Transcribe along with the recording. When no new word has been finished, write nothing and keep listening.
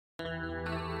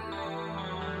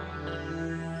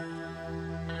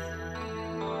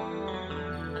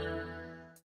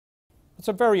It's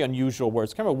a very unusual word.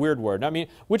 It's kind of a weird word. I mean,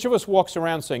 which of us walks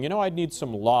around saying, you know, I need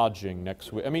some lodging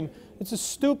next week? I mean, it's a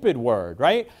stupid word,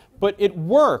 right? But it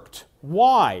worked.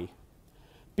 Why?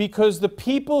 Because the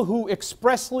people who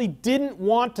expressly didn't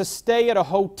want to stay at a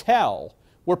hotel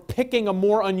were picking a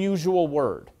more unusual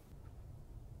word.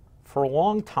 For a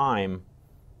long time,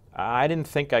 I didn't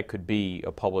think I could be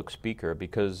a public speaker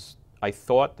because I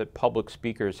thought that public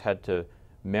speakers had to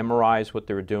memorize what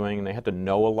they were doing and they had to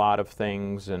know a lot of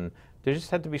things, and there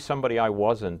just had to be somebody I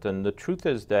wasn't. And the truth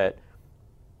is that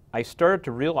I started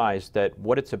to realize that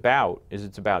what it's about is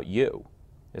it's about you.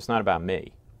 It's not about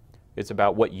me. It's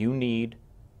about what you need.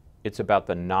 It's about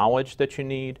the knowledge that you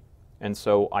need. And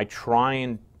so I try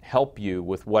and help you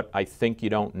with what I think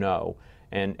you don't know.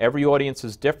 And every audience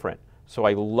is different. So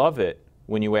I love it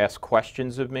when you ask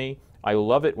questions of me. I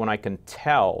love it when I can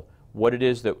tell what it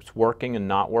is that's working and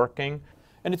not working.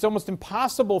 And it's almost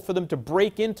impossible for them to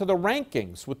break into the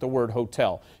rankings with the word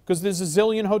hotel because there's a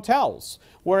zillion hotels,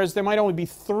 whereas there might only be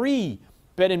 3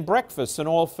 bed and breakfasts in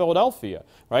all of Philadelphia,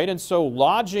 right? And so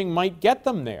lodging might get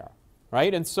them there,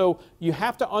 right? And so you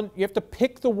have to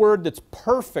pick the word that's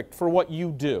perfect for what you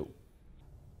do.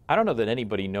 I don't know that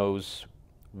anybody knows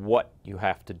what you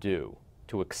have to do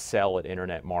to excel at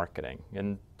internet marketing.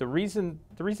 And the reason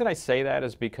I say that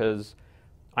is because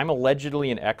I'm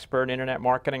allegedly an expert in internet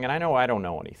marketing, and I know I don't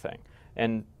know anything.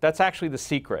 And that's actually the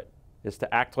secret, is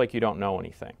to act like you don't know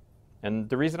anything. And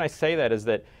the reason I say that is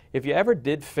that if you ever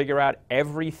did figure out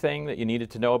everything that you needed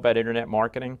to know about internet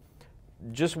marketing,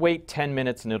 just wait 10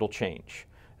 minutes and it'll change.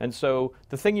 And so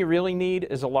the thing you really need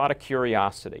is a lot of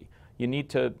curiosity. You need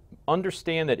to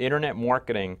understand that internet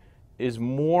marketing is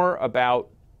more about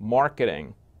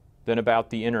marketing than about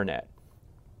the internet.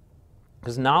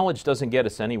 Because knowledge doesn't get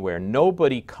us anywhere.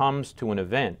 Nobody comes to an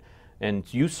event, and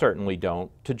you certainly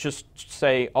don't, to just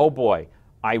say, oh boy,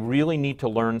 I really need to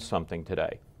learn something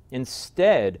today.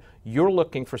 Instead, you're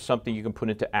looking for something you can put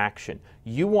into action.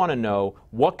 You want to know,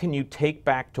 what can you take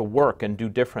back to work and do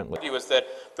differently? Is that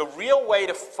the real way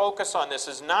to focus on this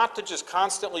is not to just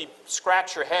constantly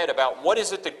scratch your head about what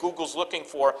is it that Google's looking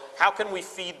for, how can we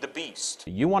feed the beast?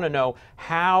 You want to know,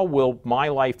 how will my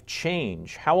life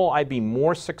change? How will I be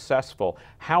more successful?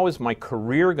 How is my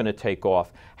career going to take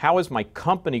off? How is my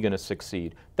company going to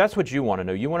succeed? That's what you want to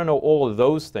know. You want to know all of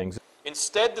those things.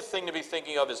 Instead, the thing to be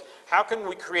thinking of is, how can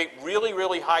we create really,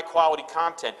 really high quality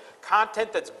content?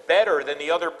 Content that's better than the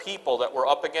other people that we're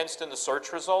up against in the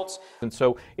search results. And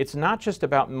so it's not just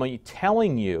about me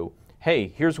telling you,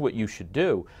 hey, here's what you should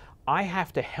do. I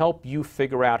have to help you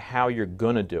figure out how you're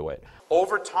going to do it.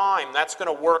 Over time, that's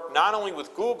going to work not only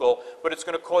with Google, but it's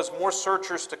going to cause more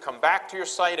searchers to come back to your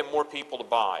site and more people to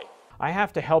buy. I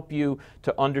have to help you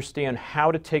to understand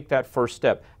how to take that first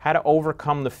step, how to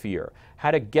overcome the fear, how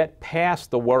to get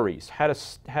past the worries, how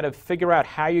to figure out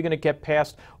how you're going to get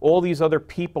past all these other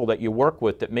people that you work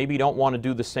with that maybe don't want to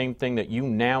do the same thing that you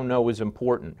now know is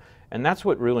important. And that's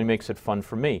what really makes it fun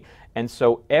for me. And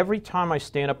so every time I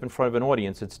stand up in front of an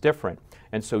audience, it's different.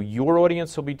 And so your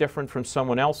audience will be different from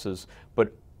someone else's,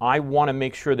 but I want to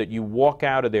make sure that you walk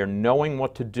out of there knowing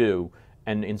what to do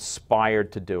and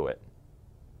inspired to do it.